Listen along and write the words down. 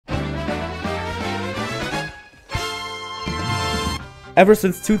Ever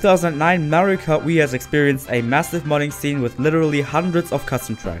since 2009, Mario Kart Wii has experienced a massive modding scene with literally hundreds of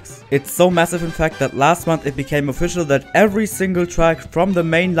custom tracks. It's so massive in fact that last month it became official that every single track from the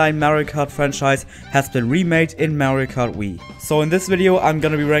mainline Mario Kart franchise has been remade in Mario Kart Wii. So in this video I'm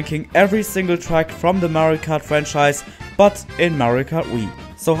gonna be ranking every single track from the Mario Kart franchise, but in Mario Kart Wii.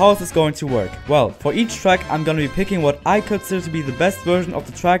 So how is this going to work? Well, for each track I'm gonna be picking what I consider to be the best version of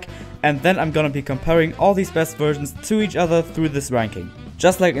the track, and then I'm gonna be comparing all these best versions to each other through this ranking.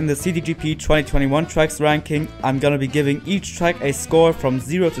 Just like in the CTGP 2021 tracks ranking, I'm gonna be giving each track a score from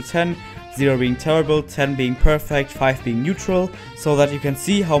 0 to 10, 0 being terrible, 10 being perfect, 5 being neutral, so that you can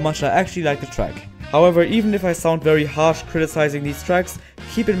see how much I actually like the track. However, even if I sound very harsh criticizing these tracks,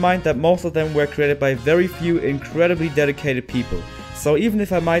 keep in mind that most of them were created by very few incredibly dedicated people. So even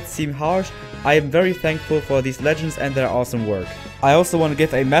if I might seem harsh, I am very thankful for these legends and their awesome work. I also want to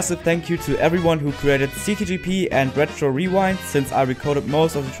give a massive thank you to everyone who created CTGP and Retro Rewind, since I recorded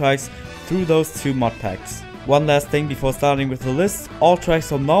most of the tracks through those two mod packs. One last thing before starting with the list, all tracks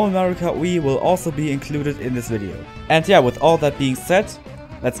from normal Mario Kart Wii will also be included in this video. And yeah, with all that being said,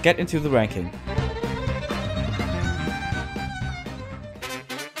 let's get into the ranking.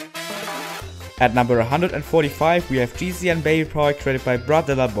 At number 145 we have GCN Baby Boy created by Bra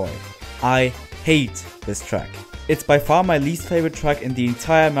de la Boy. I hate this track. It's by far my least favorite track in the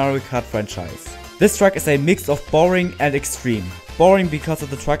entire Mario Kart franchise. This track is a mix of boring and extreme. Boring because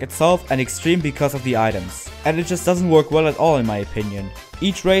of the track itself and extreme because of the items. And it just doesn't work well at all in my opinion.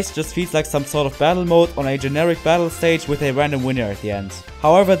 Each race just feels like some sort of battle mode on a generic battle stage with a random winner at the end.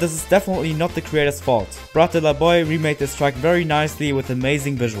 However, this is definitely not the creator's fault. Bra de la Boy remade this track very nicely with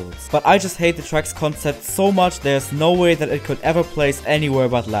amazing visuals. But I just hate the track's concept so much there's no way that it could ever place anywhere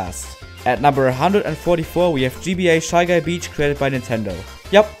but last. At number 144 we have GBA Shy Guy Beach created by Nintendo.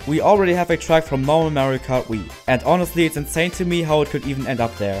 Yup, we already have a track from normal Mario Kart Wii. And honestly it's insane to me how it could even end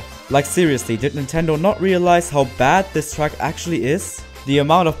up there. Like seriously, did Nintendo not realize how bad this track actually is? The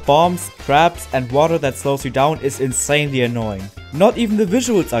amount of bombs, crabs and water that slows you down is insanely annoying. Not even the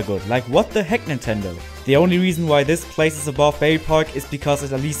visuals are good, like what the heck Nintendo? The only reason why this places above Baby Park is because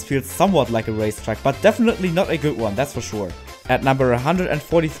it at least feels somewhat like a racetrack, but definitely not a good one, that's for sure. At number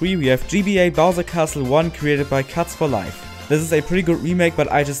 143 we have GBA Bowser Castle 1 created by Cuts for Life. This is a pretty good remake,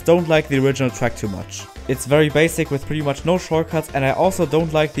 but I just don't like the original track too much. It's very basic with pretty much no shortcuts, and I also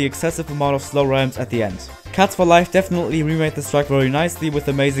don't like the excessive amount of slow ramps at the end. Cuts for Life definitely remade this track very nicely with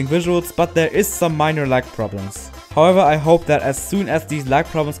amazing visuals, but there is some minor lag problems. However, I hope that as soon as these lag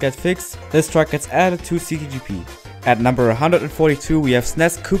problems get fixed, this track gets added to CTGP. At number 142 we have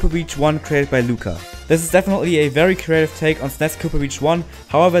SNES Cooper Beach 1 created by Luca. This is definitely a very creative take on SNES Cooper Beach 1,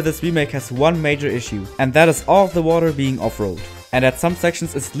 however this remake has one major issue, and that is all of the water being off-road. And at some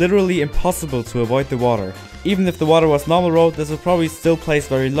sections it's literally impossible to avoid the water. Even if the water was normal road, this would probably still place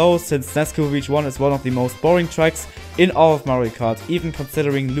very low, since SNES Cooper Beach 1 is one of the most boring tracks in all of Mario Kart, even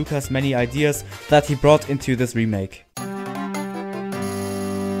considering Luca's many ideas that he brought into this remake.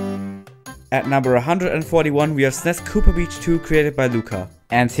 At number 141 we have SNES Cooper Beach 2 created by Luca.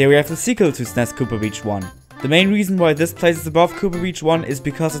 And here we have the sequel to SNES Cooper Beach 1. The main reason why this places above Cooper Beach 1 is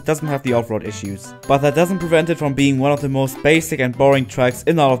because it doesn't have the off-road issues. But that doesn't prevent it from being one of the most basic and boring tracks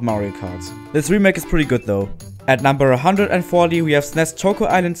in all of Mario Kart. This remake is pretty good though. At number 140 we have SNES Choco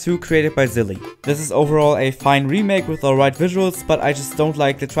Island 2 created by Zilly. This is overall a fine remake with alright visuals, but I just don't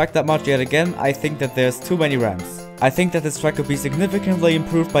like the track that much yet again. I think that there's too many ramps. I think that this track could be significantly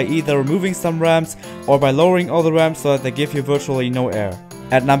improved by either removing some ramps or by lowering all the ramps so that they give you virtually no air.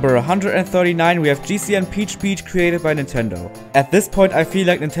 At number 139 we have GCN Peach Beach created by Nintendo. At this point I feel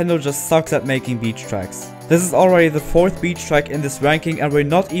like Nintendo just sucks at making beach tracks. This is already the 4th beach track in this ranking and we're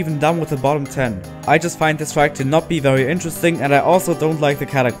not even done with the bottom 10. I just find this track to not be very interesting, and I also don't like the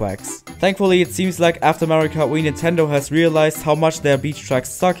cataquacks. Thankfully it seems like after Mario Kart Wii Nintendo has realized how much their beach tracks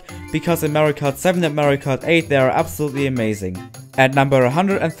suck, because in Mario Kart 7 and Mario Kart 8 they are absolutely amazing. At number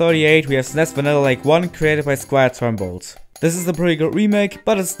 138 we have SNES Vanilla Lake 1 created by Squire Turnbolt. This is a pretty good remake,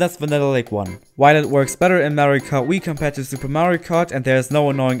 but it's SNES Vanilla Lake 1. While it works better in Mario Kart Wii compared to Super Mario Kart and there's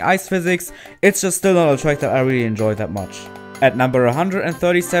no annoying ice physics, it's just still not a track that I really enjoy that much. At number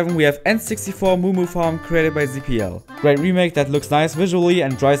 137 we have N64 Moo Moo Farm created by ZPL. Great remake that looks nice visually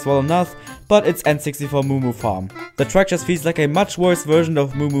and drives well enough, but it's N64 Moo Moo Farm. The track just feels like a much worse version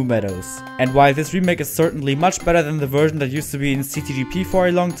of Moo Moo Meadows. And while this remake is certainly much better than the version that used to be in CTGP for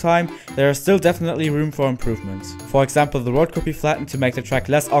a long time, there is still definitely room for improvement. For example, the road could be flattened to make the track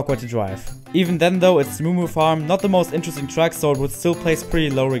less awkward to drive. Even then though, it's Moo Moo Farm, not the most interesting track, so it would still place pretty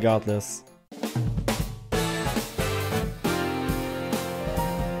low regardless.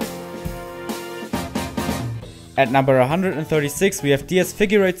 At number 136 we have DS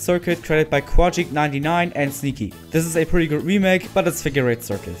Figure 8 Circuit created by Quajic99 and Sneaky. This is a pretty good remake, but it's Figure 8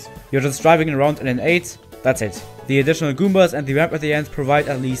 Circuit. You're just driving around in an 8, that's it. The additional Goombas and the ramp at the end provide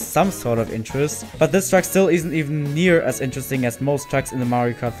at least some sort of interest, but this track still isn't even near as interesting as most tracks in the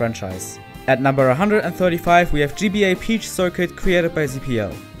Mario Kart franchise. At number 135 we have GBA Peach Circuit created by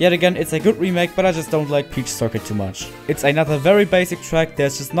ZPL. Yet again, it's a good remake, but I just don't like Peach Circuit too much. It's another very basic track,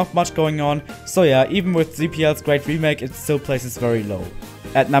 there's just not much going on, so yeah, even with ZPL's great remake it still places very low.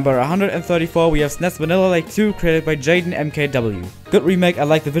 At number 134 we have SNES Vanilla Lake 2 created by Jaden MKW. Good remake, I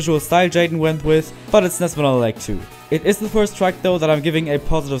like the visual style Jaden went with, but it's SNES Vanilla Lake 2. It is the first track though that I'm giving a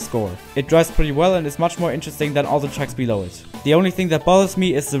positive score. It drives pretty well and is much more interesting than all the tracks below it. The only thing that bothers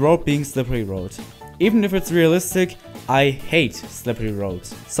me is the road being slippery road. Even if it's realistic, I hate slippery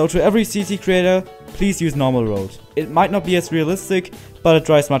roads. So to every CT creator, please use normal road. It might not be as realistic, but it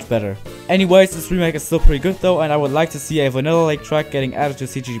drives much better. Anyways, this remake is still pretty good though, and I would like to see a Vanilla Lake track getting added to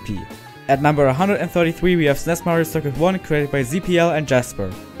CGP. At number 133 we have SNES Mario Circuit 1 created by ZPL and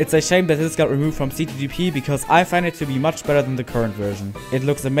Jasper. It's a shame that this got removed from CTGP because I find it to be much better than the current version. It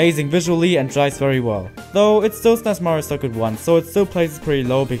looks amazing visually and drives very well. Though it's still SNES Mario Circuit 1, so it still places pretty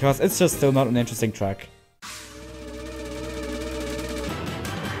low because it's just still not an interesting track.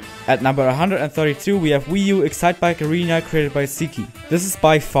 At number 132 we have Wii U Excitebike Arena created by Siki. This is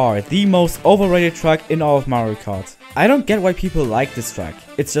by far the most overrated track in all of Mario Kart. I don't get why people like this track.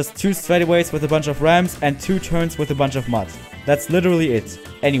 It's just 2 straightaways with a bunch of ramps and 2 turns with a bunch of mud. That's literally it.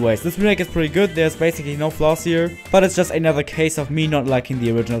 Anyways, this remake is pretty good, there's basically no flaws here, but it's just another case of me not liking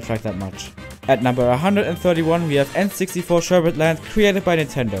the original track that much. At number 131 we have N64 Sherbet Land created by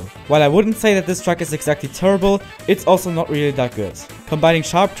Nintendo. While I wouldn't say that this track is exactly terrible, it's also not really that good. Combining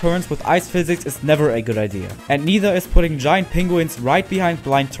sharp turns with ice physics is never a good idea. And neither is putting giant penguins right behind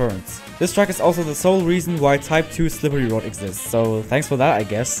blind turns. This track is also the sole reason why Type 2 Slippery Road exists, so thanks for that I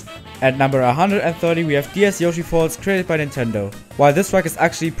guess. At number 130 we have DS Yoshi Falls created by Nintendo. While this track is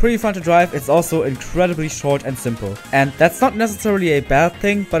actually pretty fun to drive, it's also incredibly short and simple. And that's not necessarily a bad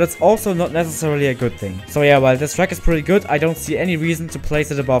thing, but it's also not necessarily a good thing. So yeah, while this track is pretty good, I don't see any reason to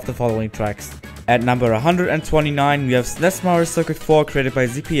place it above the following tracks. At number 129 we have SNES Mario Circuit 4 created by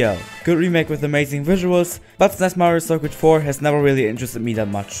ZPL. Good remake with amazing visuals, but SNES Mario Circuit 4 has never really interested me that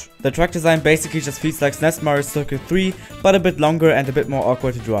much. The track design basically just feels like SNES Mario Circuit 3, but a bit longer and a bit more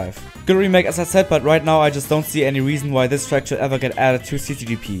awkward to drive. Good remake as I said, but right now I just don't see any reason why this track should ever get added to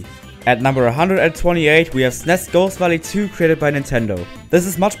CTGP. At number 128 we have SNES Ghost Valley 2 created by Nintendo. This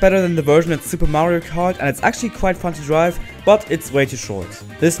is much better than the version in Super Mario Kart and it's actually quite fun to drive, but it's way too short.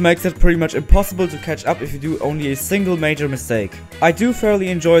 This makes it pretty much impossible to catch up if you do only a single major mistake. I do fairly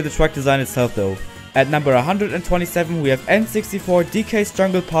enjoy the track design itself though. At number 127 we have N64 DK's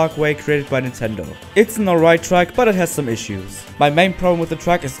Jungle Parkway created by Nintendo. It's an alright track, but it has some issues. My main problem with the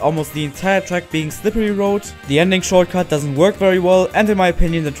track is almost the entire track being slippery road, the ending shortcut doesn't work very well, and in my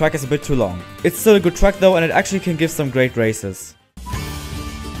opinion the track is a bit too long. It's still a good track though, and it actually can give some great races.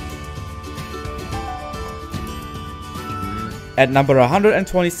 At number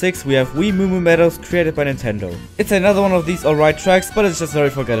 126 we have Wii Moo Moo Meadows created by Nintendo. It's another one of these alright tracks, but it's just very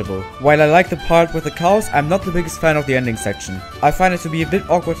forgettable. While I like the part with the cows, I'm not the biggest fan of the ending section. I find it to be a bit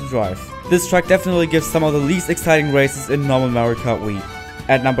awkward to drive. This track definitely gives some of the least exciting races in normal Mario Kart Wii.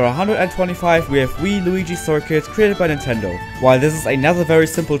 At number 125 we have Wii Luigi Circuit created by Nintendo. While this is another very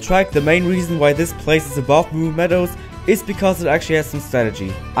simple track, the main reason why this places above Moo Moo Meadows is because it actually has some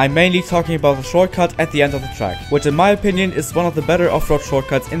strategy. I'm mainly talking about the shortcut at the end of the track, which in my opinion is one of the better off-road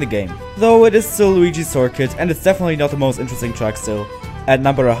shortcuts in the game. Though it is still Luigi's Circuit and it's definitely not the most interesting track still. At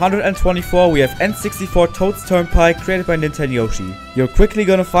number 124 we have N64 Toad's Turnpike created by Nintendo Yoshi. You're quickly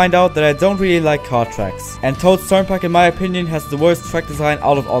gonna find out that I don't really like kart tracks. And Toad's Turnpike in my opinion has the worst track design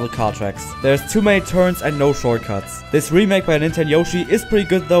out of all the kart tracks. There's too many turns and no shortcuts. This remake by Nintendo Yoshi is pretty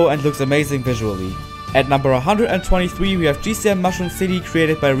good though and looks amazing visually. At number 123 we have GCM Mushroom City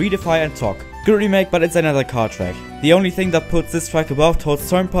created by Redefy and Talk. Good remake, but it's another car track. The only thing that puts this track above Toad's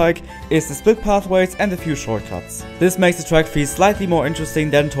Turnpike is the split pathways and a few shortcuts. This makes the track feel slightly more interesting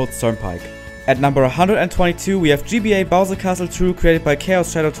than Toad's Turnpike. At number 122 we have GBA Bowser Castle 2 created by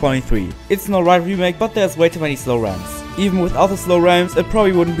Chaos Shadow 23. It's an alright remake, but there's way too many slow ramps. Even without the slow ramps, it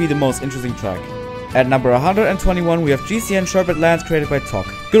probably wouldn't be the most interesting track. At number 121 we have GCN Sherbet Lands created by Tok.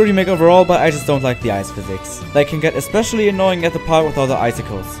 Good remake overall, but I just don't like the ice physics. They can get especially annoying at the part with all the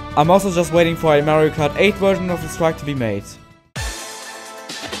icicles. I'm also just waiting for a Mario Kart 8 version of this track to be made.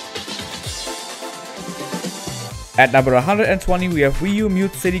 At number 120 we have Wii U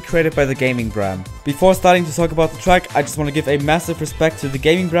Mute City created by the gaming brand. Before starting to talk about the track, I just want to give a massive respect to the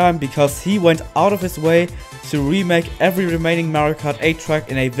gaming brand because he went out of his way to remake every remaining Mario Kart 8 track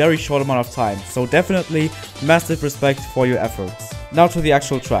in a very short amount of time, so definitely massive respect for your efforts. Now to the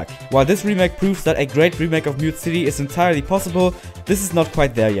actual track. While this remake proves that a great remake of Mute City is entirely possible, this is not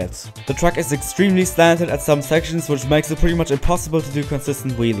quite there yet. The track is extremely slanted at some sections, which makes it pretty much impossible to do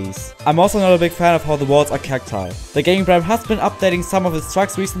consistent wheelies. I'm also not a big fan of how the walls are cacti. The gaming brand has been updating some of its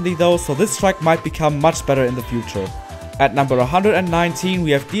tracks recently though, so this track might become much better in the future. At number 119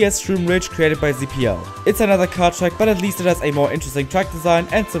 we have DS Shroom Ridge created by ZPL. It's another kart track, but at least it has a more interesting track design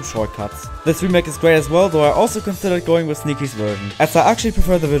and some shortcuts. This remake is great as well, though I also considered going with Sneaky's version, as I actually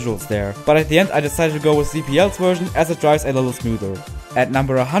prefer the visuals there, but at the end I decided to go with ZPL's version as it drives a little smoother. At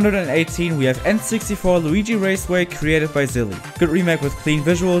number 118 we have N64 Luigi Raceway created by Zilly. Good remake with clean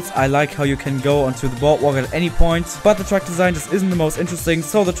visuals. I like how you can go onto the boardwalk at any point, but the track design just isn't the most interesting,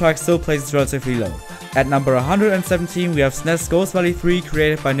 so the track still plays relatively low. At number 117 we have SNES Ghost Valley 3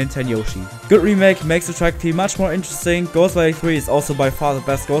 created by Nintendo Yoshi. Good remake, makes the track feel much more interesting. Ghost Valley 3 is also by far the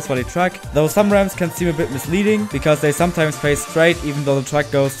best Ghost Valley track, though some ramps can seem a bit misleading because they sometimes face straight even though the track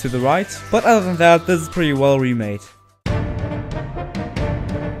goes to the right. But other than that, this is pretty well remade.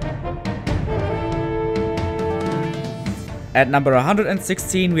 At number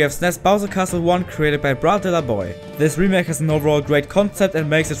 116 we have SNES Bowser Castle 1 created by Brat de la Boy. This remake has an overall great concept and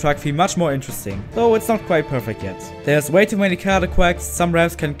makes the track feel much more interesting, though it's not quite perfect yet. There's way too many character quacks, some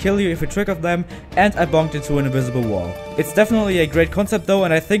ramps can kill you if you trick of them, and I bonked into an invisible wall. It's definitely a great concept though,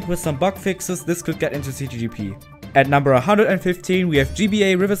 and I think with some bug fixes this could get into CGP. At number 115 we have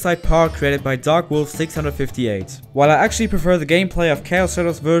GBA Riverside Park created by Dark Wolf 658. While I actually prefer the gameplay of Chaos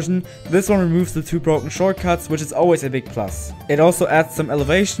Shadow's version, this one removes the 2 broken shortcuts, which is always a big plus. It also adds some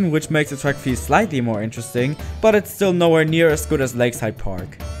elevation, which makes the track feel slightly more interesting, but it's still nowhere near as good as Lakeside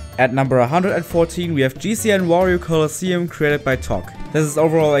Park. At number 114 we have GCN Wario Colosseum created by Tok. This is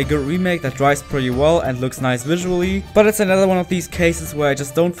overall a good remake that drives pretty well and looks nice visually, but it's another one of these cases where I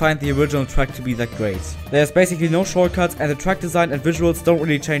just don't find the original track to be that great. There's basically no shortcuts and the track design and visuals don't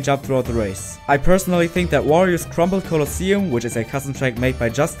really change up throughout the race. I personally think that Wario's Crumbled Colosseum, which is a custom track made by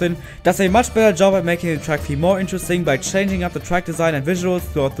Justin, does a much better job at making the track feel more interesting by changing up the track design and visuals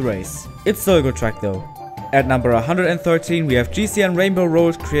throughout the race. It's still a good track though. At number 113 we have GCN Rainbow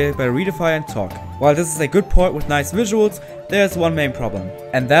Road created by Redefy and Tok. While this is a good port with nice visuals, there's one main problem,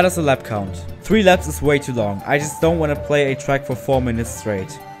 and that is the lap count. 3 laps is way too long. I just don't want to play a track for 4 minutes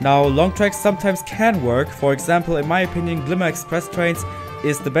straight. Now, long tracks sometimes can work. For example, in my opinion, Glimmer Express Trains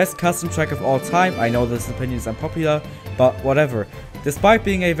is the best custom track of all time. I know this opinion is unpopular, but whatever. Despite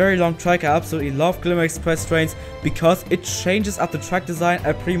being a very long track, I absolutely love Glimmer Express Trains because it changes up the track design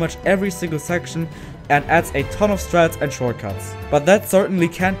at pretty much every single section and adds a ton of strats and shortcuts. But that certainly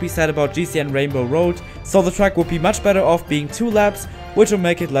can't be said about GCN Rainbow Road, so the track would be much better off being 2 laps, which will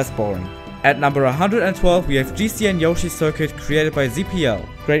make it less boring. At number 112 we have GCN Yoshi Circuit created by ZPL.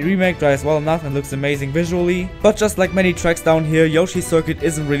 Great remake, drives well enough and looks amazing visually, but just like many tracks down here, Yoshi Circuit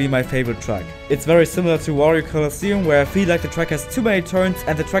isn't really my favorite track. It's very similar to Wario Colosseum, where I feel like the track has too many turns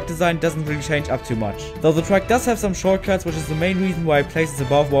and the track design doesn't really change up too much. Though the track does have some shortcuts, which is the main reason why I place it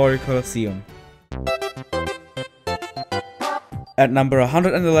above Wario Colosseum. At number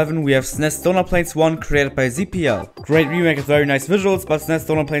 111 we have SNES Stoner Plains 1 created by ZPL. Great remake with very nice visuals, but SNES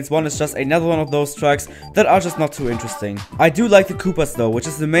Stoner Plains 1 is just another one of those tracks that are just not too interesting. I do like the Koopas though, which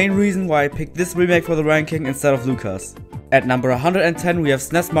is the main reason why I picked this remake for the ranking instead of Lucas. At number 110 we have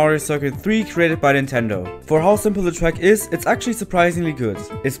SNES Mario Circuit 3 created by Nintendo. For how simple the track is, it's actually surprisingly good.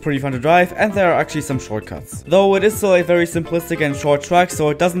 It's pretty fun to drive and there are actually some shortcuts. Though it is still a very simplistic and short track, so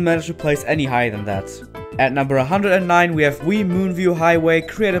it doesn't manage to place any higher than that. At number 109 we have Wii Moonview Highway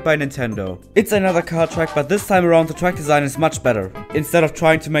created by Nintendo. It's another kart track, but this time around the track design is much better. Instead of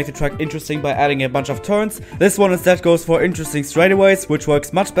trying to make the track interesting by adding a bunch of turns, this one instead goes for interesting straightaways, which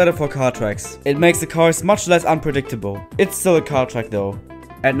works much better for kart tracks. It makes the cars much less unpredictable. It's still a kart track though.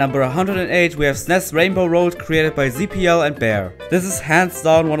 At number 108 we have SNES Rainbow Road created by ZPL and Bear. This is hands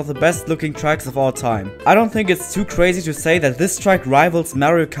down one of the best looking tracks of all time. I don't think it's too crazy to say that this track rivals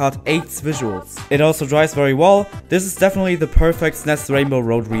Mario Kart 8's visuals. It also drives very well. This is definitely the perfect SNES Rainbow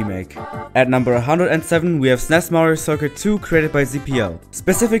Road remake. At number 107 we have SNES Mario Circuit 2 created by ZPL.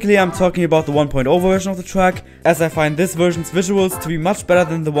 Specifically I'm talking about the 1.0 version of the track, as I find this version's visuals to be much better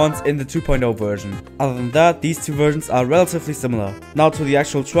than the ones in the 2.0 version. Other than that, these two versions are relatively similar. Now to the actual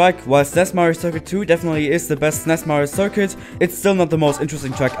actual track. While SNES Mario Circuit 2 definitely is the best SNES Mario Circuit, it's still not the most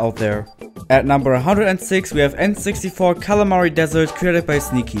interesting track out there. At number 106 we have N64 Calamari Desert created by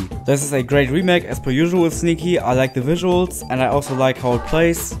Sneaky. This is a great remake as per usual with Sneaky. I like the visuals and I also like how it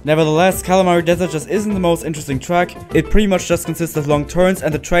plays. Nevertheless, Calamari Desert just isn't the most interesting track. It pretty much just consists of long turns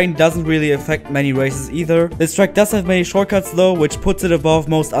and the train doesn't really affect many races either. This track does have many shortcuts though, which puts it above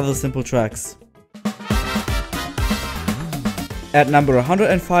most other simple tracks. At number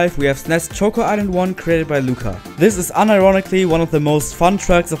 105 we have SNES Choco Island 1 created by Luca. This is unironically one of the most fun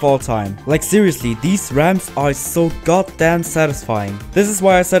tracks of all time. Like seriously, these ramps are so goddamn satisfying. This is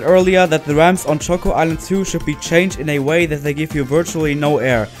why I said earlier that the ramps on Choco Island 2 should be changed in a way that they give you virtually no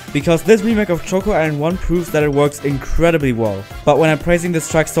air, because this remake of Choco Island 1 proves that it works incredibly well. But when I'm praising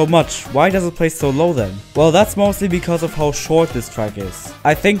this track so much, why does it play so low then? Well, that's mostly because of how short this track is.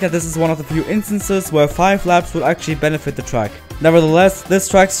 I think that this is one of the few instances where 5 laps would actually benefit the track. Nevertheless, this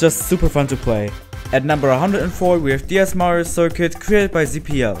track's just super fun to play. At number 104 we have DS Mario Circuit created by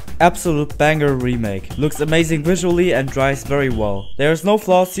ZPL. Absolute banger remake. Looks amazing visually and drives very well. There's no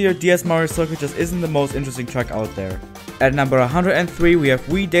flaws here, DS Mario Circuit just isn't the most interesting track out there. At number 103 we have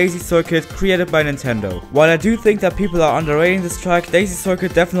Wii Daisy Circuit created by Nintendo. While I do think that people are underrating this track, Daisy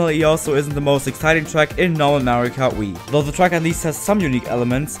Circuit definitely also isn't the most exciting track in normal Mario Kart Wii. Though the track at least has some unique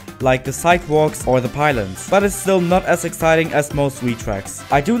elements, like the sidewalks or the pylons, but it's still not as exciting as most Wii tracks.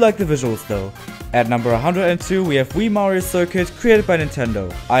 I do like the visuals though. At number 102 we have Wii Mario Circuit created by Nintendo.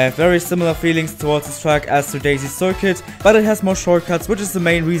 I have very similar feelings towards this track as to Daisy Circuit, but it has more shortcuts, which is the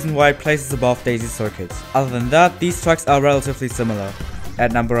main reason why it places above Daisy Circuit. Other than that, these tracks are relatively similar.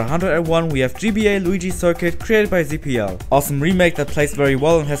 At number 101 we have GBA Luigi Circuit created by ZPL. Awesome remake that plays very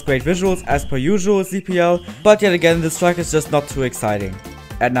well and has great visuals as per usual ZPL, but yet again this track is just not too exciting.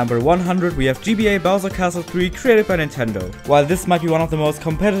 At number 100 we have GBA Bowser Castle 3 created by Nintendo. While this might be one of the most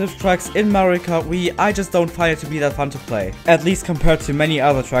competitive tracks in Mario Kart Wii, I just don't find it to be that fun to play. At least compared to many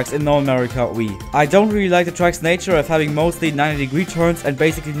other tracks in normal Mario Kart Wii. I don't really like the track's nature of having mostly 90-degree turns and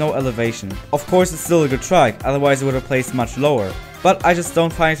basically no elevation. Of course it's still a good track, otherwise it would have placed much lower. But I just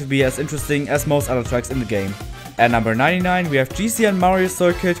don't find it to be as interesting as most other tracks in the game. At number 99 we have GCN Mario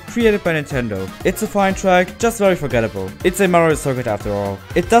Circuit created by Nintendo. It's a fine track, just very forgettable. It's a Mario Circuit after all.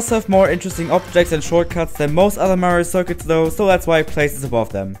 It does have more interesting objects and shortcuts than most other Mario Circuits though, so that's why it places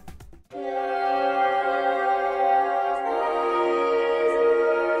above them.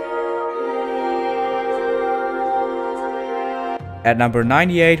 At number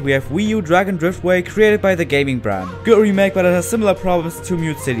 98 we have Wii U Dragon Driftway created by the gaming brand. Good remake, but it has similar problems to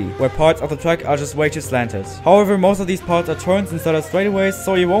Mute City, where parts of the track are just way too slanted. However, most of these parts are turns instead of straightaways,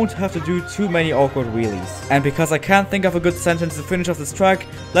 so you won't have to do too many awkward wheelies. And because I can't think of a good sentence to finish off this track,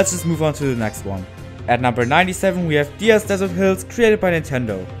 let's just move on to the next one. At number 97 we have DS Desert Hills created by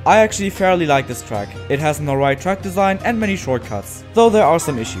Nintendo. I actually fairly like this track. It has an alright track design and many shortcuts, though there are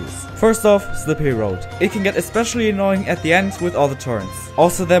some issues. First off, slippery road. It can get especially annoying at the end with all the turns.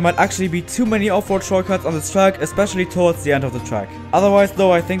 Also, there might actually be too many off-road shortcuts on this track, especially towards the end of the track. Otherwise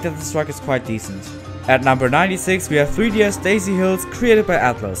though, I think that this track is quite decent. At number 96 we have 3DS Daisy Hills created by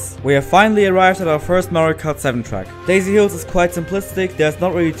Atlas. We have finally arrived at our first Mario Kart 7 track. Daisy Hills is quite simplistic, there's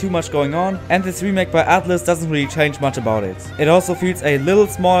not really too much going on, and this remake by Atlas doesn't really change much about it. It also feels a little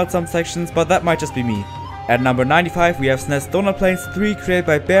small at some sections, but that might just be me. At number 95 we have SNES Donut Plains 3 created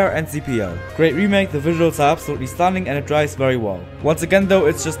by Bear and ZPL. Great remake, the visuals are absolutely stunning and it drives very well. Once again though,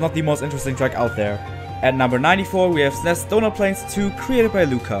 it's just not the most interesting track out there. At number 94 we have SNES Donut Plains 2 created by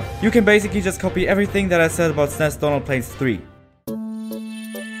Luca. You can basically just copy everything that I said about SNES Donut Plains 3.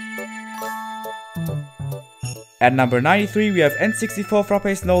 At number 93 we have N64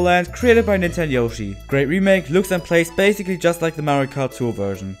 Frappe Snowland created by Nintendo Yoshi. Great remake, looks and plays basically just like the Mario Kart Tour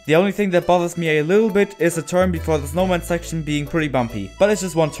version. The only thing that bothers me a little bit is the turn before the snowman section being pretty bumpy. But it's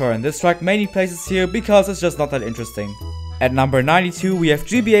just one turn, this track mainly places here because it's just not that interesting. At number 92 we have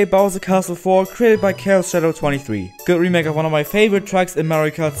GBA Bowser Castle 4 created by Chaos Shadow 23. Good remake of one of my favorite tracks in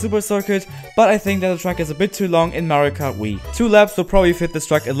Mario Kart Super Circuit, but I think that the track is a bit too long in Mario Kart Wii. 2 laps will probably fit this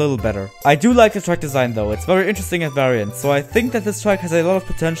track a little better. I do like the track design though, it's very interesting and variant, so I think that this track has a lot of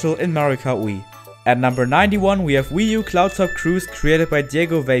potential in Mario Kart Wii. At number 91 we have Wii U Cloud Top Cruise created by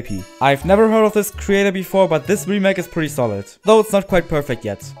Diego Vapi. I've never heard of this creator before, but this remake is pretty solid, though it's not quite perfect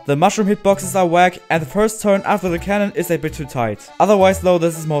yet. The mushroom hitboxes are whack and the first turn after the cannon is a bit too tight. Otherwise though,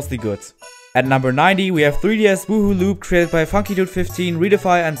 this is mostly good. At number 90 we have 3DS Woohoo Loop created by Funky Dude 15,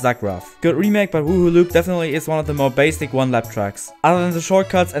 Redefy and Zagraf. Good remake, but Woohoo Loop definitely is one of the more basic one-lap tracks. Other than the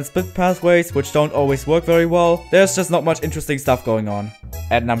shortcuts and split pathways, which don't always work very well, there's just not much interesting stuff going on.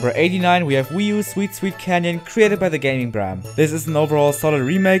 At number 89 we have Wii U Sweet Sweet Canyon, created by the Gaming Bram. This is an overall solid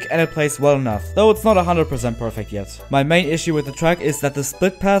remake and it plays well enough, though it's not 100% perfect yet. My main issue with the track is that the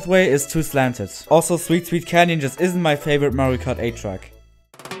split pathway is too slanted. Also, Sweet Sweet Canyon just isn't my favorite Mario Kart 8 track.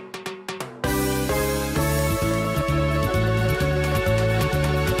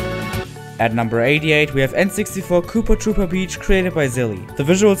 At number 88 we have N64 Koopa Troopa Beach, created by Zilly. The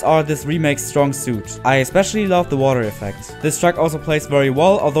visuals are this remake's strong suit. I especially love the water effect. This track also plays very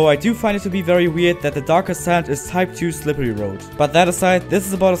well, although I do find it to be very weird that the darker sand is Type 2 Slippery Road. But that aside, this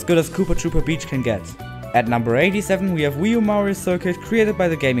is about as good as Koopa Troopa Beach can get. At number 87 we have Wii U Mario Circuit, created by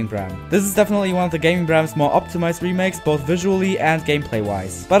the Gaming Bram. This is definitely one of the Gaming Bram's more optimized remakes, both visually and gameplay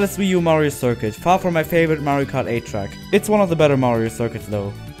wise. But it's Wii U Mario Circuit, far from my favorite Mario Kart 8 track. It's one of the better Mario Circuits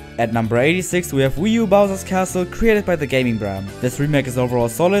though. At number 86 we have Wii U Bowser's Castle, created by the Gaming Bram. This remake is overall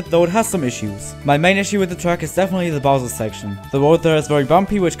solid, though it has some issues. My main issue with the track is definitely the Bowser section. The road there is very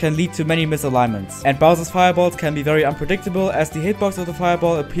bumpy, which can lead to many misalignments. And Bowser's fireballs can be very unpredictable, as the hitbox of the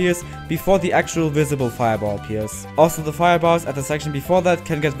fireball appears before the actual visible fireball appears. Also, the fireballs at the section before that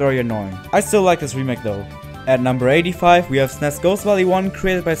can get very annoying. I still like this remake though. At number 85 we have SNES Ghost Valley 1,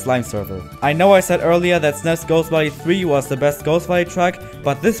 created by Slime Server. I know I said earlier that SNES Ghost Valley 3 was the best Ghost Valley track,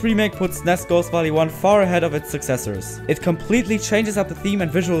 but this remake puts SNES Ghost Valley 1 far ahead of its successors. It completely changes up the theme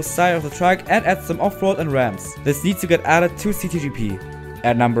and visual style of the track and adds some off-road and ramps. This needs to get added to CTGP.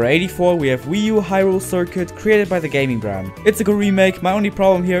 At number 84 we have Wii U Hyrule Circuit, created by the Gaming Bram. It's a good remake, my only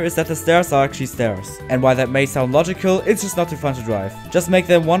problem here is that the stairs are actually stairs. And while that may sound logical, it's just not too fun to drive. Just make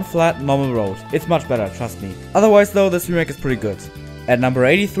them one flat, normal road. It's much better, trust me. Otherwise though, this remake is pretty good. At number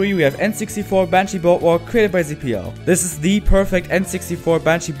 83 we have N64 Banshee Boardwalk, created by ZPL. This is the perfect N64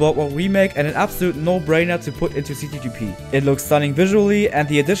 Banshee Boardwalk remake and an absolute no-brainer to put into CTGP. It looks stunning visually, and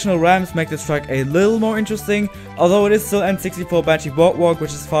the additional ramps make this track a little more interesting, although it is still N64 Banshee Boardwalk,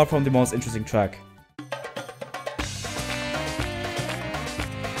 which is far from the most interesting track.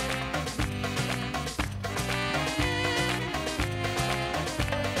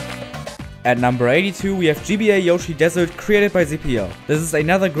 At number 82 we have GBA Yoshi Desert, created by ZPL. This is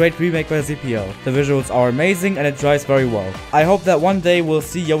another great remake by ZPL. The visuals are amazing and it drives very well. I hope that one day we'll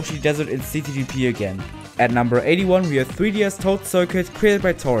see Yoshi Desert in CTGP again. At number 81 we have 3DS Toad Circuit, created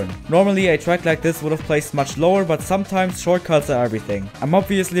by Torrent. Normally a track like this would have placed much lower, but sometimes shortcuts are everything. I'm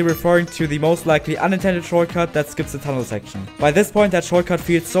obviously referring to the most likely unintended shortcut that skips the tunnel section. By this point that shortcut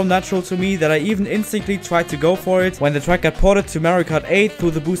feels so natural to me that I even instinctively tried to go for it when the track got ported to Mario Kart 8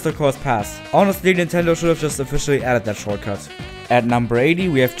 through the Booster Course Pass. Honestly, Nintendo should have just officially added that shortcut. At number 80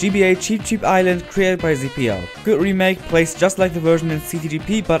 we have GBA Cheep Cheep Island, created by ZPL. Good remake, plays just like the version in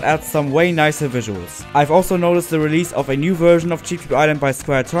CTGP but adds some way nicer visuals. I've also noticed the release of a new version of Cheep Cheep Island by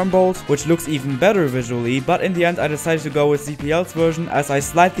Square Turnbolt, which looks even better visually, but in the end I decided to go with ZPL's version as I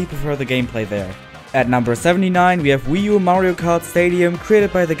slightly prefer the gameplay there. At number 79 we have Wii U Mario Kart Stadium,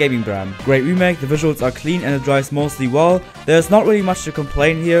 created by the Gaming Bram. Great remake, the visuals are clean and it drives mostly well. There's not really much to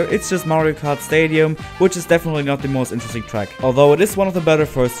complain here, it's just Mario Kart Stadium, which is definitely not the most interesting track, although it is one of the better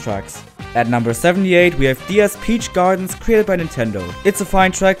first tracks. At number 78 we have DS Peach Gardens, created by Nintendo. It's a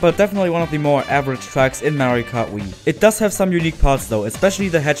fine track, but definitely one of the more average tracks in Mario Kart Wii. It does have some unique parts though, especially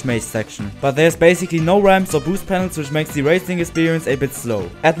the hedge maze section, but there's basically no ramps or boost panels, which makes the racing experience a bit slow,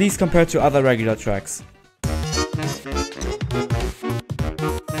 at least compared to other regular tracks.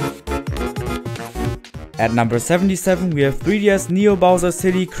 At number 77 we have 3DS Neo Bowser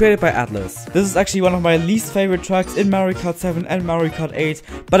City, created by Atlas. This is actually one of my least favorite tracks in Mario Kart 7 and Mario Kart 8,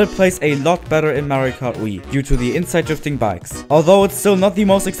 but it plays a lot better in Mario Kart Wii, due to the inside drifting bikes. Although it's still not the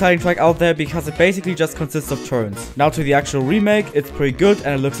most exciting track out there because it basically just consists of turns. Now to the actual remake, it's pretty good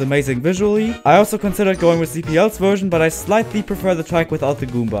and it looks amazing visually. I also considered going with ZPL's version, but I slightly prefer the track without the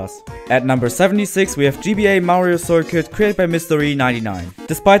Goombas. At number 76 we have GBA Mario Circuit, created by Mystery99.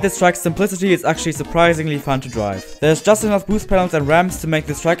 Despite this track's simplicity, it's actually surprisingly fun to drive. There's just enough boost panels and ramps to make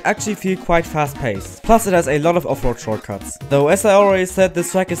this track actually feel quite fast paced. Plus it has a lot of off-road shortcuts. Though as I already said,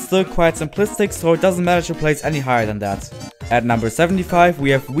 this track is still quite simplistic, so it doesn't matter to place any higher than that. At number 75 we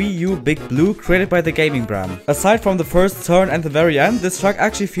have Wii U Big Blue, created by the Gaming Bram. Aside from the first turn and the very end, this track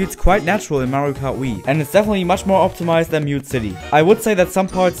actually feels quite natural in Mario Kart Wii, and it's definitely much more optimized than Mute City. I would say that some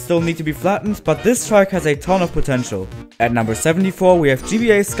parts still need to be flattened, but this track has a ton of potential. At number 74 we have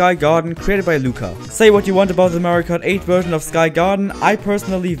GBA Sky Garden, created by Luca. Say what you want about the Mario Kart 8 version of Sky Garden, I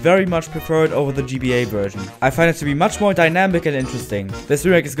personally very much prefer it over the GBA version. I find it to be much more dynamic and interesting. This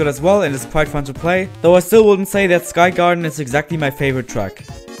remake is good as well and is quite fun to play, though I still wouldn't say that Sky Garden is exactly my favorite track.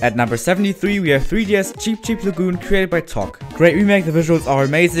 At number 73 we have 3DS Cheep Cheep Lagoon created by Tok. Great remake, the visuals are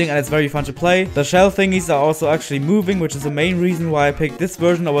amazing and it's very fun to play. The shell thingies are also actually moving, which is the main reason why I picked this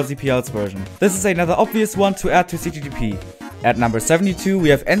version over ZPL's version. This is another obvious one to add to CTGP. At number 72 we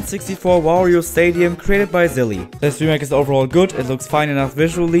have N64 Wario Stadium created by Zilly. This remake is overall good, it looks fine enough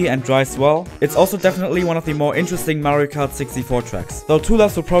visually and drives well. It's also definitely one of the more interesting Mario Kart 64 tracks, though Two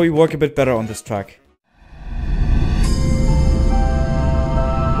Loves will probably work a bit better on this track.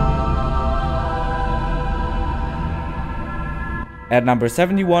 At number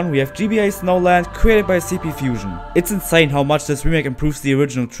 71 we have GBA Snowland created by CP Fusion. It's insane how much this remake improves the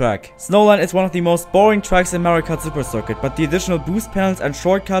original track. Snowland is one of the most boring tracks in Mario Kart Super Circuit, but the additional boost panels and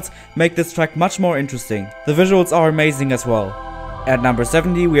shortcuts make this track much more interesting. The visuals are amazing as well. At number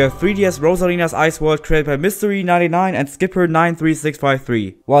 70 we have 3DS Rosalina's Ice World created by Mystery99 and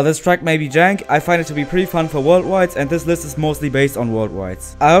Skipper93653. While this track may be jank, I find it to be pretty fun for worldwides, and this list is mostly based on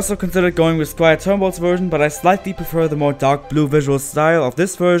worldwides. I also considered going with Squire Turnbull's version, but I slightly prefer the more dark blue visual style of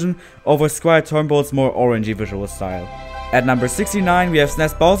this version over Squire Turnbull's more orangey visual style. At number 69 we have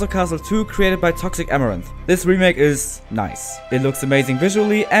SNES Bowser Castle 2 created by Toxic Amaranth. This remake is nice. It looks amazing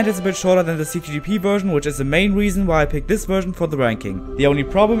visually and it's a bit shorter than the CTGP version, which is the main reason why I picked this version for the ranking. The only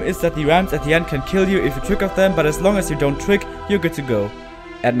problem is that the ramps at the end can kill you if you trick off them, but as long as you don't trick, you're good to go.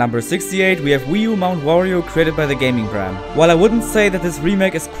 At number 68 we have Wii U Mount Wario created by the Gaming Bram. While I wouldn't say that this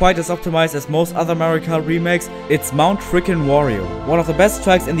remake is quite as optimized as most other Mario Kart remakes, it's Mount Frickin' Wario. One of the best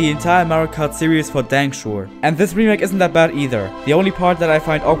tracks in the entire Mario Kart series for dang sure. And this remake isn't that bad either. The only part that I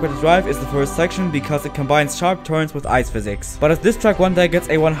find awkward to drive is the first section because it combines sharp turns with ice physics. But if this track one day gets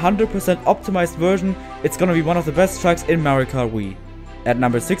a 100% optimized version, it's gonna be one of the best tracks in Mario Kart Wii. At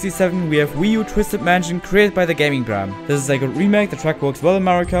number 67 we have Wii U Twisted Mansion created by the Gaming Bram. This is a good remake, the track works well in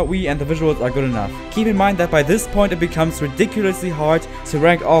Mario Kart Wii and the visuals are good enough. Keep in mind that by this point it becomes ridiculously hard to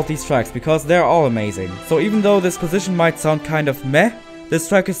rank all of these tracks because they're all amazing. So even though this position might sound kind of meh, this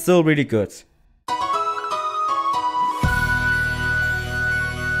track is still really good.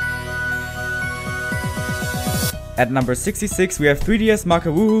 At number 66 we have 3DS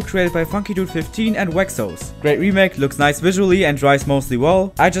MKWii created by FunkyDude15 and Wexos. Great remake, looks nice visually and drives mostly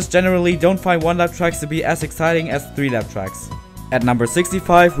well. I just generally don't find 1-lap tracks to be as exciting as 3-lap tracks. At number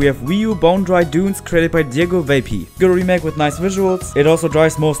 65 we have Wii U Bone Dry Dunes created by Diego Vapi. Good remake with nice visuals. It also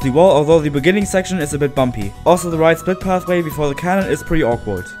drives mostly well, although the beginning section is a bit bumpy. Also the right split pathway before the cannon is pretty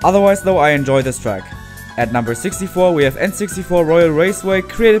awkward. Otherwise though, I enjoy this track. At number 64 we have N64 Royal Raceway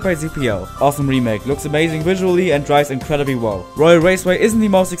created by ZPL. Awesome remake, looks amazing visually and drives incredibly well. Royal Raceway isn't the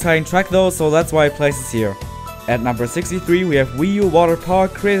most exciting track though, so that's why it places here. At number 63 we have Wii U Water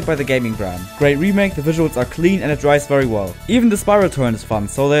Park created by the Gaming Bram. Great remake, the visuals are clean and it drives very well. Even the spiral turn is fun,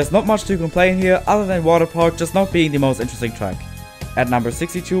 so there's not much to complain here other than Water Park just not being the most interesting track. At number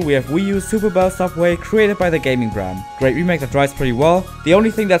 62 we have Wii U Super Bell Subway created by the Gaming Bram. Great remake that drives pretty well. The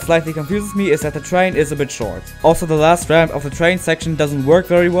only thing that slightly confuses me is that the train is a bit short. Also the last ramp of the train section doesn't work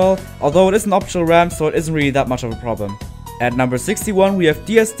very well, although it is an optional ramp so it isn't really that much of a problem. At number 61 we have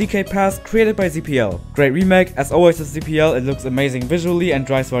DSDK Pass created by ZPL. Great remake, as always with ZPL it looks amazing visually and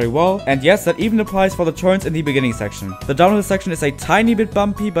drives very well, and yes, that even applies for the turns in the beginning section. The downhill section is a tiny bit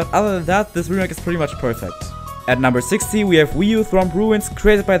bumpy, but other than that this remake is pretty much perfect. At number 60 we have Wii U Thrump Ruins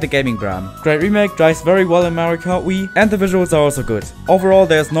created by the Gaming Bram. Great remake, drives very well in Mario Kart Wii, and the visuals are also good. Overall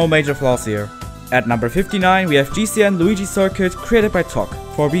there's no major flaws here. At number 59 we have GCN Luigi Circuit created by Tok.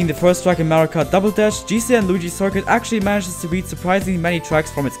 For being the first track in Mario Kart Double Dash, GCN Luigi Circuit actually manages to beat surprisingly many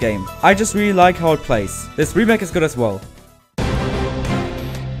tracks from its game. I just really like how it plays. This remake is good as well.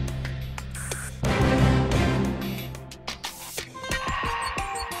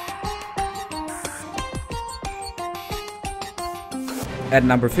 At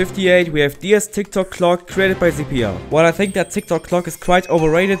number 58 we have DS TikTok Clock created by ZPL. While I think that TikTok Clock is quite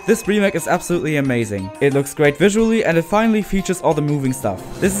overrated, this remake is absolutely amazing. It looks great visually and it finally features all the moving stuff.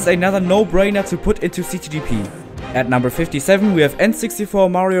 This is another no-brainer to put into CTGP. At number 57 we have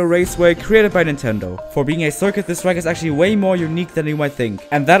N64 Mario Raceway created by Nintendo. For being a circuit, this track is actually way more unique than you might think,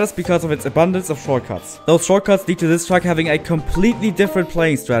 and that is because of its abundance of shortcuts. Those shortcuts lead to this track having a completely different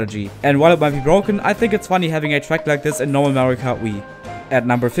playing strategy, and while it might be broken, I think it's funny having a track like this in normal Mario Kart Wii. At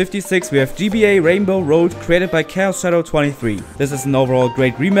number 56 we have GBA Rainbow Road created by Chaos Shadow 23. This is an overall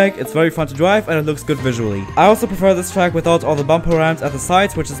great remake, it's very fun to drive and it looks good visually. I also prefer this track without all the bumper ramps at the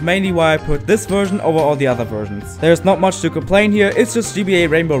sides, which is mainly why I put this version over all the other versions. There's not much to complain here, it's just GBA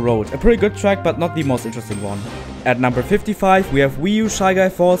Rainbow Road, a pretty good track but not the most interesting one. At number 55 we have Wii U Shy Guy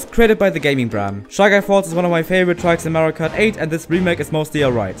Falls created by the Gaming Bram. Shy Guy Falls is one of my favorite tracks in Mario Kart 8 and this remake is mostly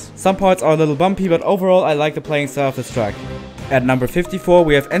alright. Some parts are a little bumpy, but overall I like the playing style of this track. At number 54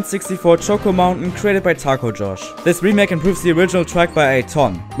 we have N64 Choco Mountain, created by Taco Josh. This remake improves the original track by a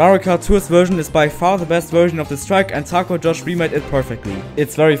ton. Mario Kart Tour's version is by far the best version of this track, and Taco Josh remade it perfectly.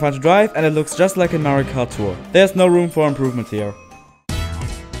 It's very fun to drive and it looks just like in Mario Kart Tour. There's no room for improvement here.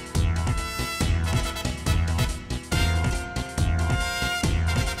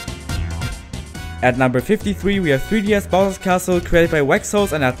 At number 53 we have 3DS Bowser's Castle, created by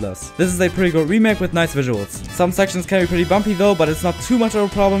Wexos and Atlas. This is a pretty good remake with nice visuals. Some sections can be pretty bumpy though, but it's not too much of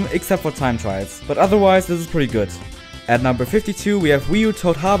a problem except for time trials. But otherwise this is pretty good. At number 52 we have Wii U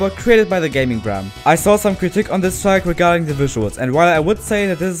Toad Harbor, created by the Gaming Bram. I saw some critique on this track regarding the visuals, and while I would say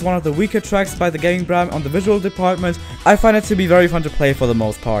that this is one of the weaker tracks by the Gaming Bram on the visual department, I find it to be very fun to play for the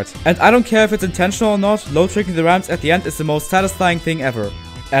most part. And I don't care if it's intentional or not, low tricking the ramps at the end is the most satisfying thing ever.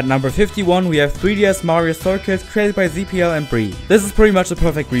 At number 51 we have 3DS Mario Circuit, created by ZPL and Bree. This is pretty much a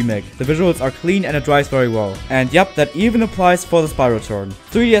perfect remake. The visuals are clean and it drives very well. And yep, that even applies for the Spyro turn.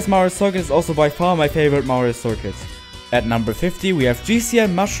 3DS Mario Circuit is also by far my favorite Mario Circuit. At number 50 we have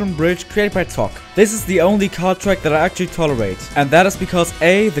GCN Mushroom Bridge, created by Tok. This is the only kart track that I actually tolerate, and that is because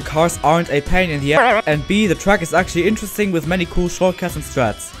A, the cars aren't a pain in the ass, and B, the track is actually interesting with many cool shortcuts and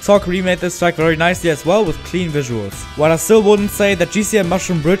strats. Tok remade this track very nicely as well with clean visuals. While I still wouldn't say that GCN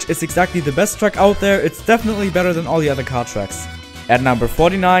Mushroom Bridge is exactly the best track out there, it's definitely better than all the other kart tracks. At number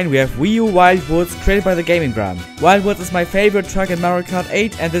 49 we have Wii U Wild Woods, created by the Gaming Bram. Wild Woods is my favorite track in Mario Kart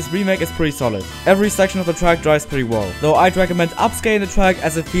 8 and this remake is pretty solid. Every section of the track drives pretty well, though I'd recommend upscaling the track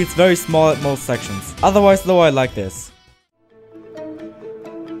as it feels very small at most sections. Otherwise though I like this.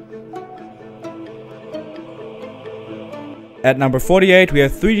 At number 48 we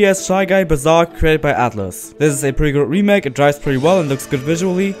have 3DS Shy Guy Bazaar, created by Atlas. This is a pretty good remake, it drives pretty well and looks good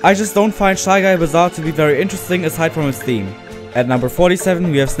visually. I just don't find Shy Guy Bazaar to be very interesting aside from its theme. At number 47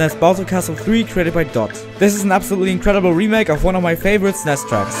 we have SNES Bowser Castle 3, created by Dot. This is an absolutely incredible remake of one of my favorite SNES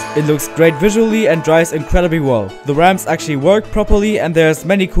tracks. It looks great visually and drives incredibly well. The ramps actually work properly and there's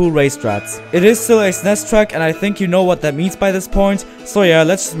many cool race strats. It is still a SNES track and I think you know what that means by this point, so yeah,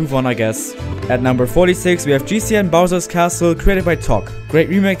 let's just move on I guess. At number 46 we have GCN Bowser's Castle, created by Tok. Great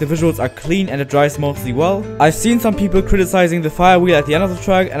remake, the visuals are clean and it drives mostly well. I've seen some people criticizing the fire wheel at the end of the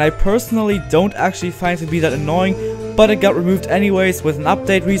track and I personally don't actually find it to be that annoying, but it got removed anyways with an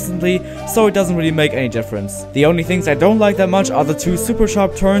update recently, so it doesn't really make any difference. The only things I don't like that much are the two super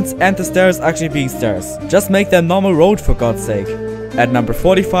sharp turns and the stairs actually being stairs. Just make them normal road for God's sake. At number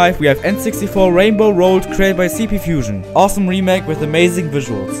 45 we have N64 Rainbow Road, created by CP Fusion. Awesome remake with amazing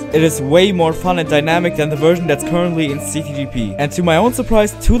visuals. It is way more fun and dynamic than the version that's currently in CTGP. And to my own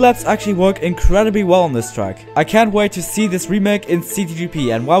surprise, 2 laps actually work incredibly well on this track. I can't wait to see this remake in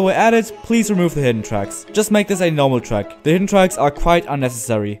CTGP, and while we're at it, please remove the hidden tracks. Just make this a normal track. The hidden tracks are quite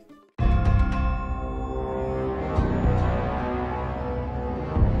unnecessary.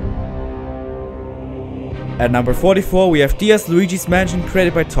 At number 44 we have DS Luigi's Mansion,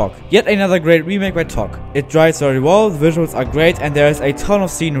 created by Tok. Yet another great remake by Tok. It drives very well, the visuals are great and there is a ton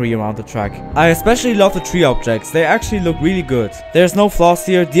of scenery around the track. I especially love the tree objects, they actually look really good. There's no flaws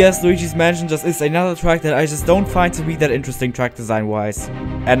here, DS Luigi's Mansion just is another track that I just don't find to be that interesting track design wise.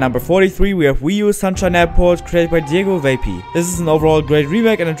 At number 43 we have Wii U Sunshine Airport, created by Diego Vapi. This is an overall great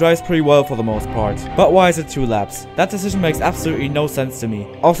remake and it drives pretty well for the most part. But why is it 2 laps? That decision makes absolutely no sense to me.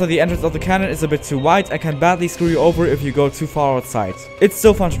 Also the entrance of the cannon is a bit too wide and can badly screw you over if you go too far outside. It's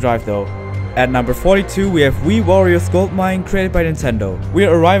still fun to drive though. At number 42 we have Wii Warriors Goldmine, created by Nintendo. We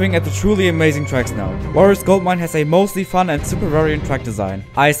are arriving at the truly amazing tracks now. Warriors Goldmine has a mostly fun and super variant track design.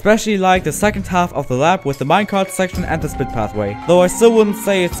 I especially like the second half of the lap with the minecart section and the split pathway, though I still wouldn't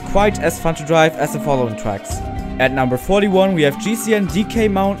say it's quite as fun to drive as the following tracks. At number 41 we have GCN DK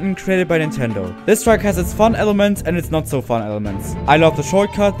Mountain, created by Nintendo. This track has its fun elements and its not so fun elements. I love the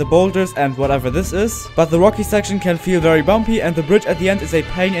shortcut, the boulders and whatever this is, but the rocky section can feel very bumpy and the bridge at the end is a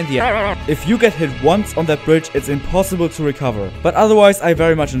pain in the ass. If you get hit once on that bridge it's impossible to recover, but otherwise I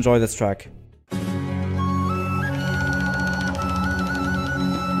very much enjoy this track.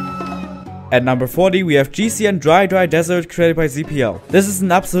 At number 40 we have GCN Dry Desert, created by ZPL. This is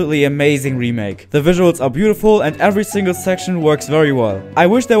an absolutely amazing remake. The visuals are beautiful and every single section works very well. I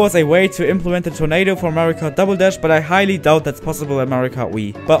wish there was a way to implement the tornado for Mario Kart Double Dash, but I highly doubt that's possible at Mario Kart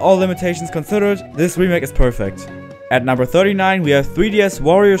Wii. But all limitations considered, this remake is perfect. At number 39 we have 3DS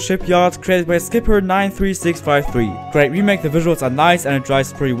Warrior Shipyard, created by Skipper93653. Great remake, the visuals are nice and it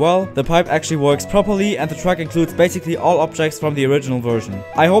drives pretty well. The pipe actually works properly and the track includes basically all objects from the original version.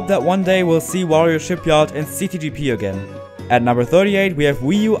 I hope that one day we'll see Warrior Shipyard in CTGP again. At number 38, we have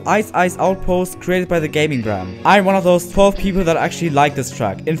Wii U Ice Ice Outpost, created by the gaming brand. I'm one of those 12 people that actually like this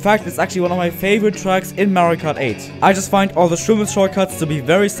track. In fact, it's actually one of my favorite tracks in Mario Kart 8. I just find all the shroom shortcuts to be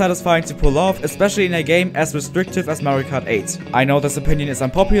very satisfying to pull off, especially in a game as restrictive as Mario Kart 8. I know this opinion is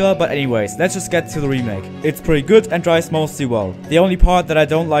unpopular, but anyways, let's just get to the remake. It's pretty good and drives mostly well. The only part that I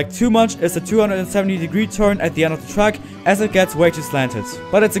don't like too much is the 270-degree turn at the end of the track, as it gets way too slanted.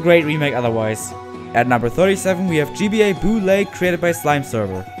 But it's a great remake otherwise. At number 37, we have GBA Boo Lake, created by Slime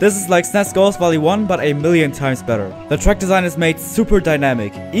Server. This is like SNES Ghost Valley 1, but a million times better. The track design is made super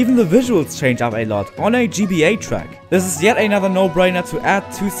dynamic. Even the visuals change up a lot on a GBA track. This is yet another no-brainer to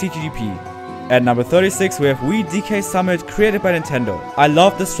add to CTGP. At number 36, we have Wii DK Summit, created by Nintendo. I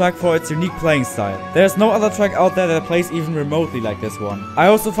love this track for its unique playing style. There's no other track out there that plays even remotely like this one. I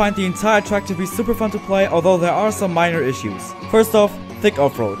also find the entire track to be super fun to play, although there are some minor issues. First off, thick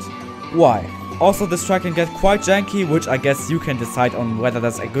off-road. Why? Also, this track can get quite janky, which I guess you can decide on whether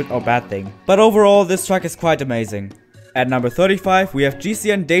that's a good or bad thing. But overall, this track is quite amazing. At number 35, we have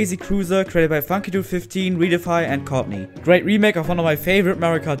GCN Daisy Cruiser, created by FunkyDude15, Redefy, and Courtney. Great remake of one of my favorite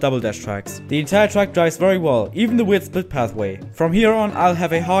Mario Kart Double Dash tracks. The entire track drives very well, even the weird split pathway. From here on, I'll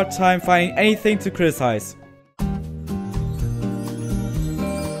have a hard time finding anything to criticize.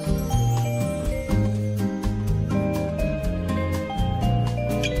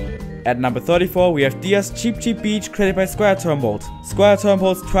 At number 34, we have DS Cheap Cheap Beach, created by Square Turnbolt. Square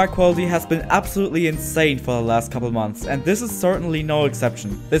Turnbolt's track quality has been absolutely insane for the last couple months, and this is certainly no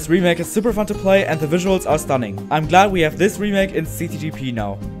exception. This remake is super fun to play and the visuals are stunning. I'm glad we have this remake in CTGP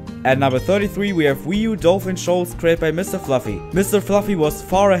now. At number 33, we have Wii U Dolphin Shoals, created by Mr. Fluffy. Mr. Fluffy was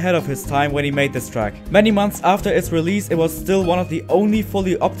far ahead of his time when he made this track. Many months after its release, it was still one of the only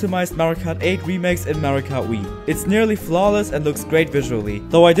fully optimized Mario Kart 8 remakes in Mario Kart Wii. It's nearly flawless and looks great visually.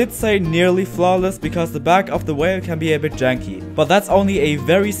 Though I did say nearly flawless because the back of the whale can be a bit janky. But that's only a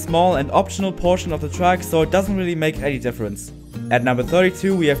very small and optional portion of the track, so it doesn't really make any difference. At number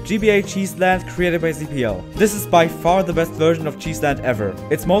 32, we have GBA Cheeseland, created by ZPL. This is by far the best version of Cheeseland ever.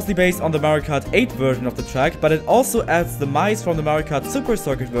 It's mostly based on the Mario Kart 8 version of the track, but it also adds the mice from the Mario Kart Super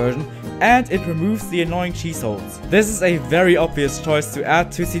Circuit version, and it removes the annoying cheese holes. This is a very obvious choice to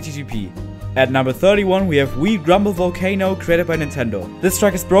add to CTGP. At number 31, we have Wii Grumble Volcano, created by Nintendo. This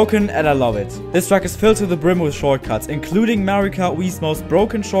track is broken and I love it. This track is filled to the brim with shortcuts, including Mario Kart Wii's most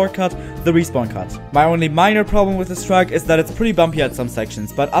broken shortcut, the Respawn Cut. My only minor problem with this track is that it's pretty bumpy at some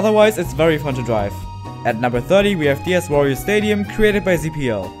sections, but otherwise it's very fun to drive. At number 30, we have DS Warrior Stadium, created by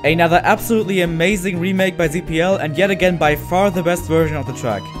ZPL. Another absolutely amazing remake by ZPL, and yet again by far the best version of the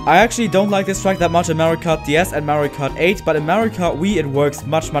track. I actually don't like this track that much in Mario Kart DS and Mario Kart 8, but in Mario Kart Wii it works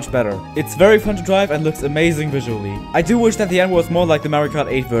much better. It's very fun to drive and looks amazing visually. I do wish that the end was more like the Mario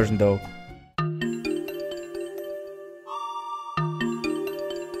Kart 8 version though.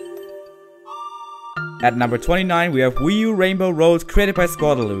 At number 29, we have Wii U Rainbow Road, created by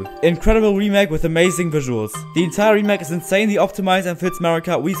Squadaloo. Incredible remake with amazing visuals. The entire remake is insanely optimized and fits Mario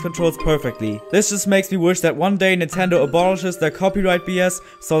Kart Wii's controls perfectly. This just makes me wish that one day Nintendo abolishes their copyright BS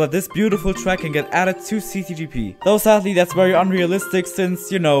so that this beautiful track can get added to CTGP. Though sadly that's very unrealistic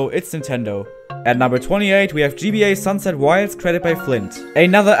since, you know, it's Nintendo. At number 28, we have GBA Sunset Wilds, created by Flint.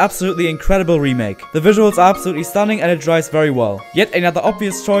 Another absolutely incredible remake. The visuals are absolutely stunning and it drives very well. Yet another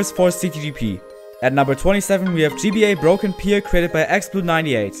obvious choice for CTGP. At number 27, we have GBA Broken Pier, created by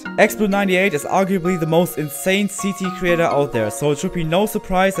XBlue98. XBlue98 is arguably the most insane CT creator out there, so it should be no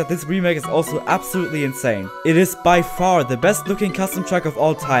surprise that this remake is also absolutely insane. It is by far the best looking custom track of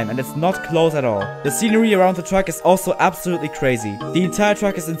all time, and it's not close at all. The scenery around the track is also absolutely crazy. The entire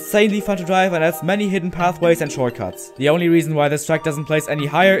track is insanely fun to drive and has many hidden pathways and shortcuts. The only reason why this track doesn't place any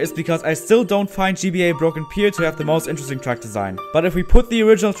higher is because I still don't find GBA Broken Pier to have the most interesting track design. But if we put the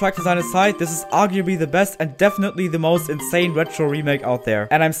original track design aside, this is arguably the best and definitely the most insane retro remake out there,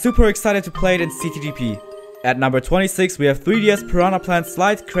 and I'm super excited to play it in CTGP. At number 26, we have 3DS Piranha Plant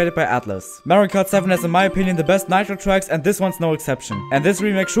Slide, created by Atlas. Mario Kart 7 has in my opinion the best Nitro tracks, and this one's no exception. And this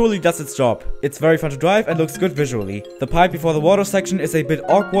remake surely does its job. It's very fun to drive and looks good visually. The pipe before the water section is a bit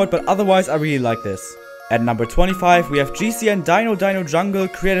awkward, but otherwise I really like this. At number 25, we have GCN Dino Dino Jungle,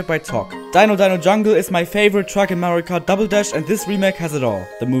 created by Tok. Dino Dino Jungle is my favorite track in Mario Kart Double Dash, and this remake has it all.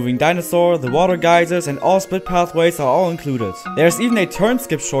 The moving dinosaur, the water geysers, and all split pathways are all included. There's even a turn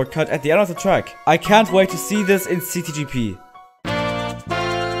skip shortcut at the end of the track. I can't wait to see this in CTGP.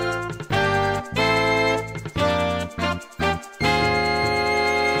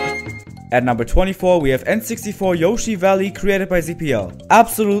 At number 24, we have N64 Yoshi Valley created by ZPL.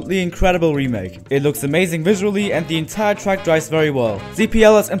 Absolutely incredible remake. It looks amazing visually and the entire track drives very well.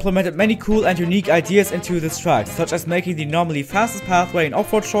 ZPL has implemented many cool and unique ideas into this track, such as making the normally fastest pathway an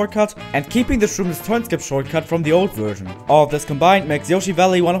off-road shortcut and keeping the shroomless turn skip shortcut from the old version. All of this combined makes Yoshi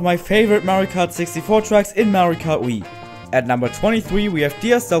Valley one of my favorite Mario Kart 64 tracks in Mario Kart Wii. At number 23, we have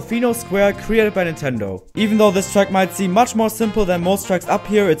Diaz Delfino Square created by Nintendo. Even though this track might seem much more simple than most tracks up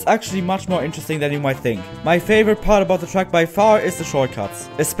here, it's actually much more interesting than you might think. My favorite part about the track by far is the shortcuts.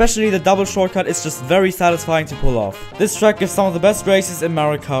 Especially the double shortcut is just very satisfying to pull off. This track gives some of the best races in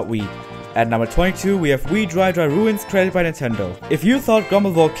Mario Kart Wii. At number 22, we have Wii Dry Dry Ruins created by Nintendo. If you thought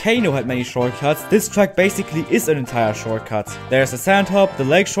Grumble Volcano had many shortcuts, this track basically is an entire shortcut. There's the sand hop, the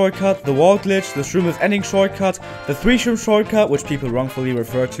lake shortcut, the wall glitch, the shroomless ending shortcut, the 3-shroom shortcut, which people wrongfully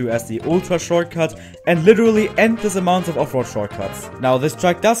refer to as the ultra shortcut, and literally endless amounts of off-road shortcuts. Now this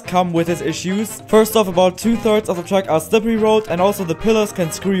track does come with its issues. First off, about 2/3 of the track are slippery road, and also the pillars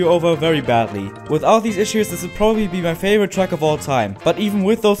can screw you over very badly. Without these issues, this would probably be my favorite track of all time. But even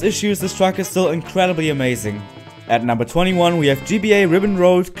with those issues, this track is still incredibly amazing. At number 21, we have GBA Ribbon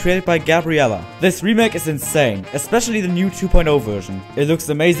Road created by Gabriella. This remake is insane, especially the new 2.0 version. It looks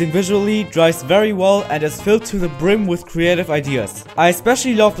amazing visually, drives very well, and is filled to the brim with creative ideas. I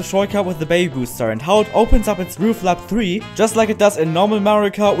especially love the shortcut with the baby booster and how it opens up its roof lap 3, just like it does in normal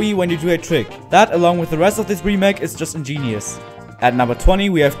Mario Kart Wii when you do a trick. That, along with the rest of this remake, is just ingenious. At number 20,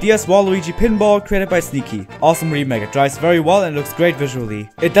 we have DS Waluigi Pinball created by Sneaky. Awesome remake, it drives very well and looks great visually.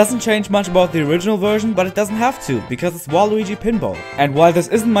 It doesn't change much about the original version, but it doesn't have to, because it's Waluigi Pinball. And while this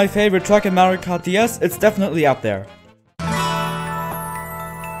isn't my favorite track in Mario Kart DS, it's definitely up there.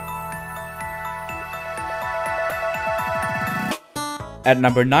 At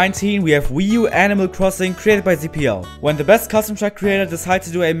number 19, we have Wii U Animal Crossing created by ZPL. When the best custom track creator decides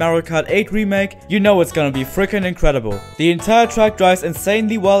to do a Mario Kart 8 remake, you know it's gonna be freaking incredible. The entire track drives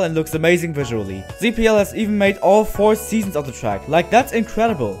insanely well and looks amazing visually. ZPL has even made all 4 seasons of the track, like that's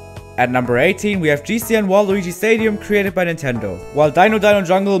incredible. At number 18, we have GCN Waluigi Stadium created by Nintendo. While Dino Dino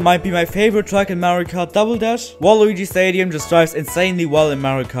Jungle might be my favorite track in Mario Kart Double Dash, Waluigi Stadium just drives insanely well in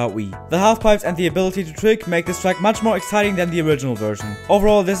Mario Kart Wii. The half-pipes and the ability to trick make this track much more exciting than the original version.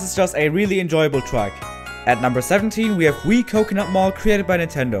 Overall, this is just a really enjoyable track. At number 17, we have Wii Coconut Mall created by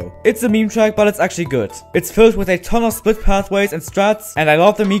Nintendo. It's a meme track, but it's actually good. It's filled with a ton of split pathways and strats, and I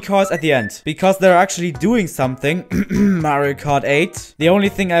love the Mii cars at the end, because they're actually doing something. Mario Kart 8. The only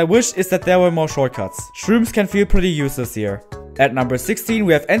thing I wish is that there were more shortcuts. Shrooms can feel pretty useless here. At number 16,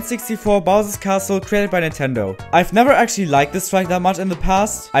 we have N64 Bowser's Castle created by Nintendo. I've never actually liked this track that much in the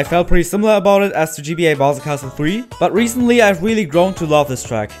past. I felt pretty similar about it as to GBA Bowser Castle 3, but recently I've really grown to love this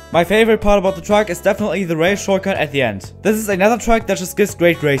track. My favorite part about the track is definitely the race shortcut at the end. This is another track that just gives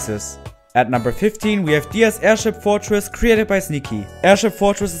great races. At number 15, we have DS Airship Fortress created by Sneaky. Airship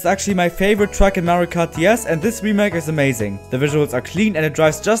Fortress is actually my favorite track in Mario Kart DS, and this remake is amazing. The visuals are clean and it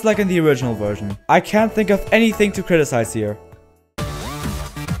drives just like in the original version. I can't think of anything to criticize here.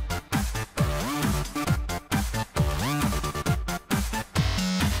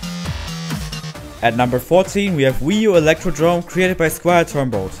 At number 14, we have Wii U Electrodrome created by Squire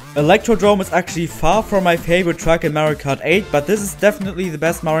Turnbolt. Electrodrome is actually far from my favorite track in Mario Kart 8, but this is definitely the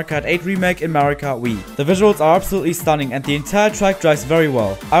best Mario Kart 8 remake in Mario Kart Wii. The visuals are absolutely stunning and the entire track drives very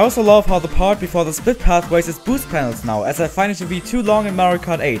well. I also love how the part before the split pathways is boost panels now, as I find it to be too long in Mario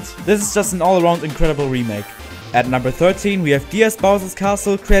Kart 8. This is just an all-around incredible remake. At number 13, we have DS Bowser's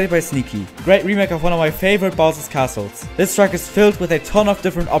Castle created by Sneaky. Great remake of one of my favorite Bowser's Castles. This track is filled with a ton of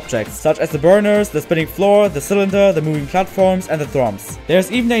different objects, such as the burners, the spinning floor, the cylinder, the moving platforms, and the thrums. There's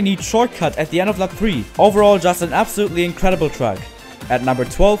even a neat shortcut at the end of lap 3. Overall, just an absolutely incredible track. At number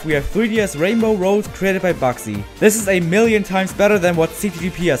 12, we have 3DS Rainbow Road created by Bugsy. This is a million times better than what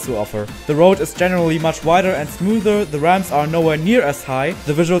CTGP has to offer. The road is generally much wider and smoother, the ramps are nowhere near as high,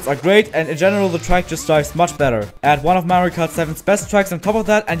 the visuals are great, and in general the track just drives much better. Add one of Mario Kart 7's best tracks on top of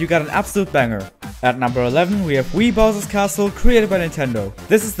that and you got an absolute banger. At number 11, we have Wii Bowser's Castle created by Nintendo.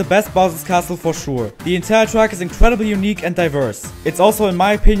 This is the best Bowser's Castle for sure. The entire track is incredibly unique and diverse. It's also, in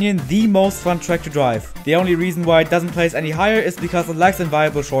my opinion, the most fun track to drive. The only reason why it doesn't place any higher is because it lacks in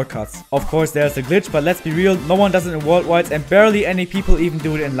viable shortcuts. Of course there's a glitch, but let's be real, no one does it in Worldwides and barely any people even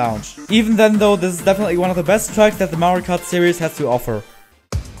do it in Lounge. Even then though, this is definitely one of the best tracks that the Mario Kart series has to offer.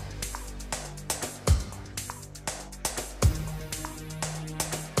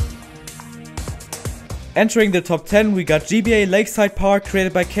 Entering the top 10, we got GBA Lakeside Park,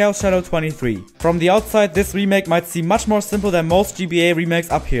 created by Chaos Shadow 23. From the outside, this remake might seem much more simple than most GBA remakes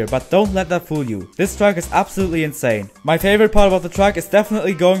up here, but don't let that fool you. This track is absolutely insane. My favorite part about the track is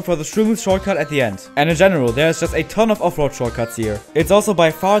definitely going for the Shrooms shortcut at the end. And in general, there's just a ton of off-road shortcuts here. It's also by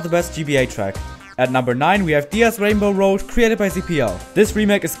far the best GBA track. At number 9, we have Diaz Rainbow Road, created by ZPL. This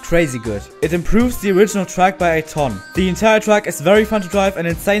remake is crazy good. It improves the original track by a ton. The entire track is very fun to drive and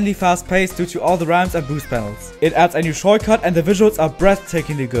insanely fast paced due to all the ramps and boost panels. It adds a new shortcut and the visuals are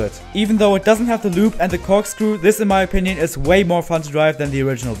breathtakingly good. Even though it doesn't have the loop and the corkscrew, this in my opinion is way more fun to drive than the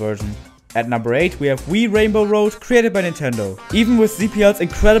original version. At number 8, we have Wii Rainbow Road, created by Nintendo. Even with ZPL's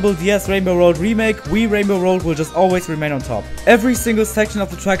incredible DS Rainbow Road remake, Wii Rainbow Road will just always remain on top. Every single section of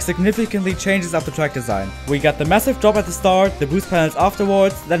the track significantly changes up the track design. We got the massive drop at the start, the boost panels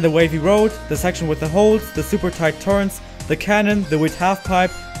afterwards, then the wavy road, the section with the holds, the super tight turns, the cannon, the wheat half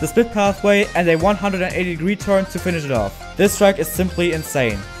pipe, the split pathway, and a 180-degree turn to finish it off. This track is simply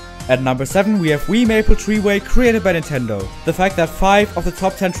insane. At number 7, we have Wii Maple Treeway, created by Nintendo. The fact that 5 of the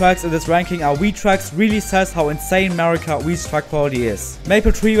top 10 tracks in this ranking are Wii tracks really says how insane Mario Kart Wii's track quality is.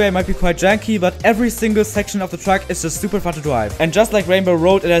 Maple Treeway might be quite janky, but every single section of the track is just super fun to drive. And just like Rainbow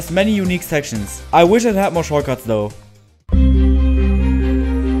Road, it has many unique sections. I wish it had more shortcuts though.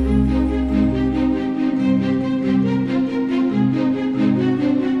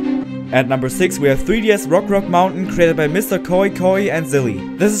 At number 6, we have 3DS Rock Mountain, created by Mr. Koi and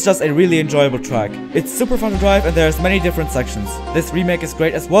Zilly. This is just a really enjoyable track. It's super fun to drive and there's many different sections. This remake is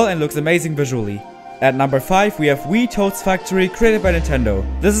great as well and looks amazing visually. At number 5, we have Wii Toad's Factory, created by Nintendo.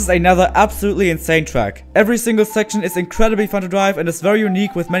 This is another absolutely insane track. Every single section is incredibly fun to drive and is very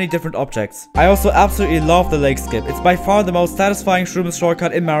unique with many different objects. I also absolutely love the lake skip. It's by far the most satisfying Shrooms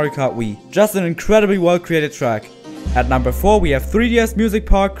shortcut in Mario Kart Wii. Just an incredibly well created track. At number 4, we have 3DS Music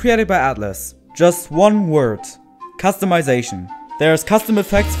Park, created by Atlas. Just one word: customization. There's custom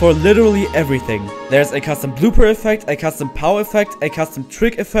effects for literally everything. There's a custom blooper effect, a custom power effect, a custom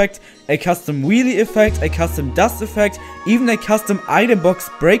trick effect, a custom wheelie effect, a custom dust effect, even a custom item box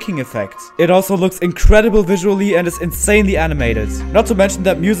braking effect. It also looks incredible visually and is insanely animated. Not to mention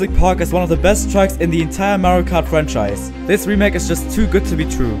that Music Park is one of the best tracks in the entire Mario Kart franchise. This remake is just too good to be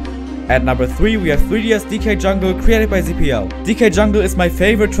true. At number 3, we have 3DS DK Jungle, created by ZPL. DK Jungle is my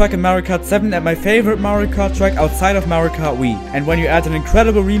favorite track in Mario Kart 7 and my favorite Mario Kart track outside of Mario Kart Wii. And when you add an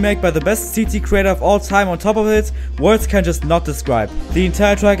incredible remake by the best CT creator of all time on top of it, words can just not describe. The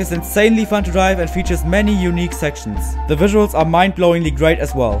entire track is insanely fun to drive and features many unique sections. The visuals are mind-blowingly great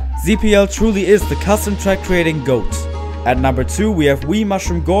as well. ZPL truly is the custom track creating GOAT. At number 2, we have Wii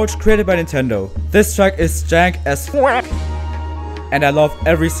Mushroom Gorge, created by Nintendo. This track is jank as f***, and I love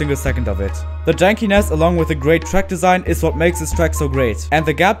every single second of it. The jankiness along with the great track design is what makes this track so great. And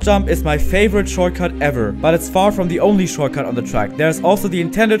the gap jump is my favorite shortcut ever, but it's far from the only shortcut on the track. There's also the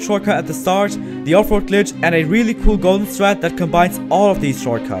intended shortcut at the start, the off-road glitch, and a really cool golden strat that combines all of these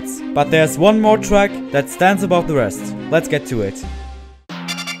shortcuts. But there's one more track that stands above the rest. Let's get to it.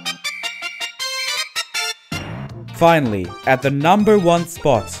 Finally, at the number 1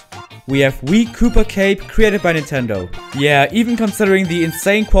 spot, we have Wii Koopa Cape, created by Nintendo. Yeah, even considering the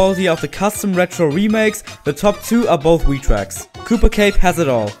insane quality of the custom retro remakes, the top 2 are both Wii tracks. Koopa Cape has it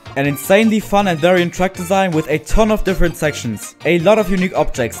all. An insanely fun and variant track design with a ton of different sections. A lot of unique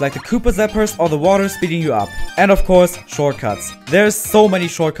objects like the Koopa Zappers or the water speeding you up. And of course, shortcuts. There's so many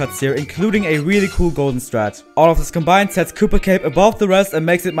shortcuts here, including a really cool golden strat. All of this combined sets Koopa Cape above the rest and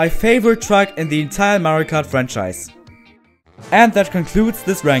makes it my favorite track in the entire Mario Kart franchise. And that concludes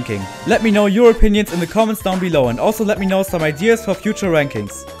this ranking. Let me know your opinions in the comments down below and also let me know some ideas for future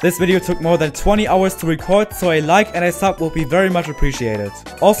rankings. This video took more than 20 hours to record, so a like and a sub will be very much appreciated.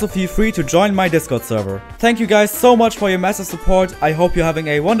 Also feel free to join my Discord server. Thank you guys so much for your massive support. I hope you're having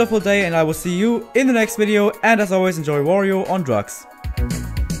a wonderful day and I will see you in the next video, and as always, enjoy Wario on drugs.